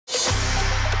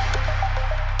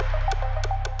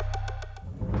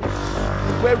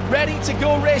We're ready to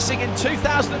go racing in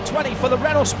 2020 for the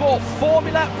Renault Sport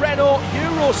Formula Renault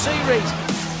Euro Series.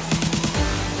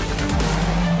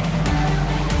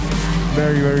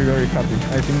 Very, very, very happy.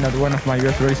 I think that one of my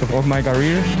best races of my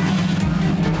career.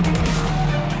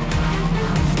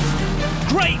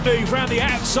 Great move round the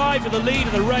outside for the lead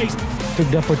of the race. Took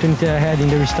the opportunity I had in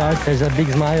the restart. There's a big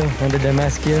smile on the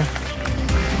damask here.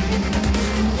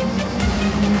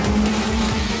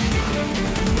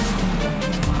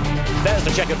 There's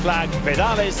the checkered flag.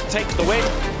 Vidales takes the win.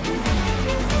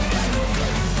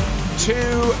 2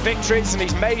 victories in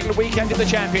his maiden weekend in the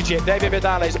championship. David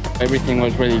Vidales. Everything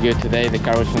was really good today. The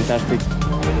car was fantastic.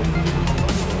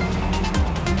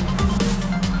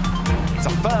 It's a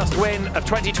first win of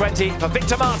 2020 for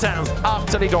Victor Martins,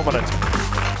 utterly dominant.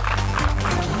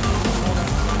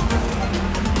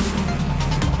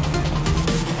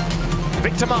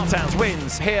 Victor Martins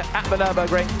wins here at the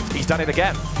Nürburgring. He's done it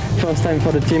again. First time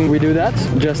for the team we do that.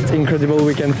 Just incredible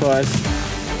weekend for us.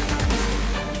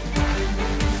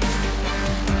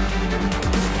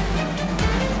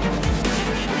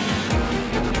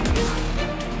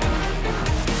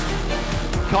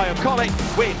 Kyle Collett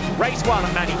with race 1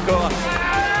 at Manicourt,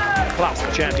 plus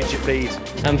the championship lead.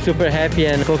 I'm super happy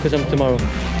and focused on tomorrow.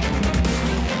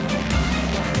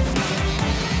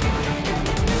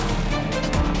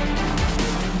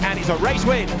 And it's a race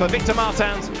win for Victor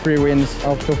Martins. 3 wins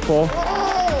out of 4.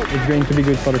 It's going to be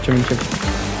good for the championship.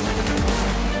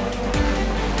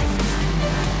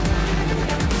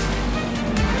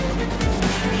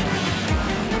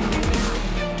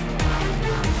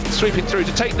 Sweeping through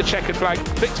to take the checkered flag,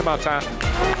 Victor Martin.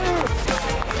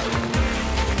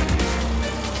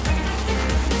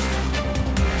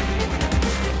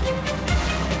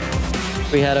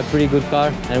 We had a pretty good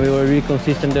car and we were really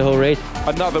consistent the whole race.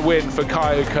 Another win for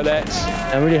Kyle Collett.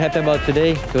 I'm really happy about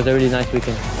today. It was a really nice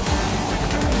weekend.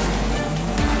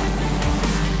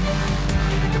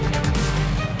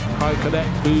 Kyle Collett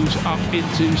moves up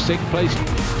into 6th place.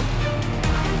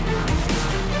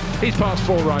 He's passed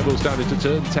 4 rivals down into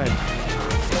turn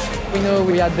 10. We know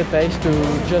we had the pace to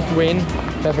just win.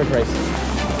 Perfect race.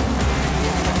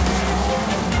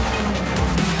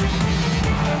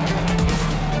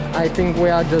 I think we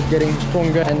are just getting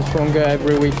stronger and stronger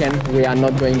every weekend. We are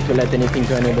not going to let anything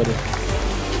to anybody.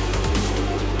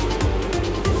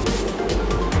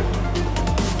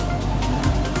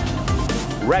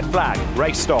 Red flag,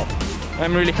 race stop.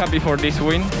 I'm really happy for this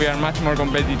win. We are much more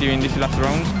competitive in this last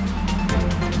round.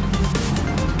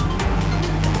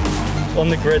 On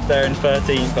the grid there in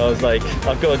 13th, I was like,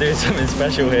 I've got to do something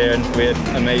special here, and we had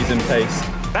amazing pace.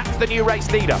 That's the new race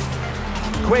leader.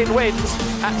 Quinn wins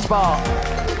at Spa.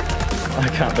 I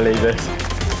can't believe this.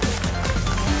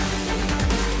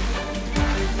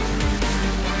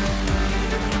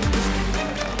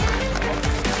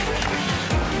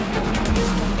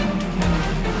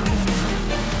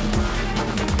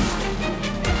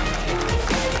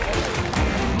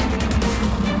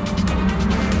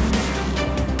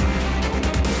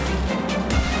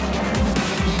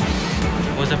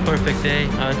 It was a perfect day.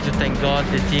 I want to thank God,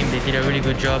 the team. They did a really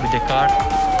good job with the car.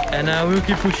 And we'll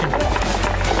keep pushing.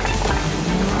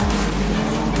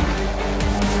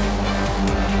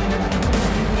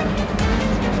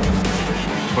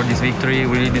 For this victory,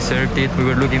 we really deserved it. We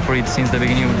were looking for it since the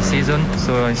beginning of the season,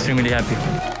 so I'm extremely happy.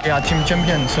 Yeah, team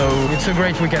champion, so it's a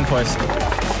great weekend for us.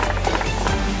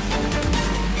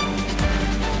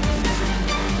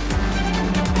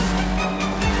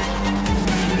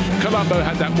 Colombo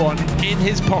had that one in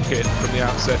his pocket from the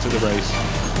outset of the race.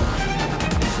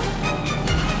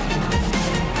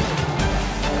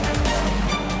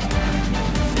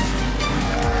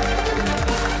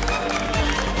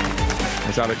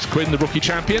 There's Alex Quinn, the rookie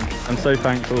champion. I'm so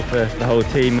thankful for the whole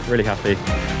team, really happy.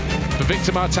 For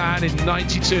Victor Martin in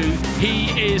 92,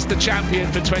 he is the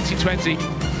champion for 2020.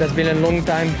 That's been a long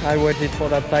time. I waited for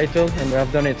that title and we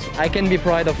have done it. I can be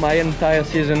proud of my entire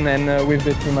season and with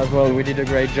the team as well. We did a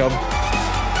great job.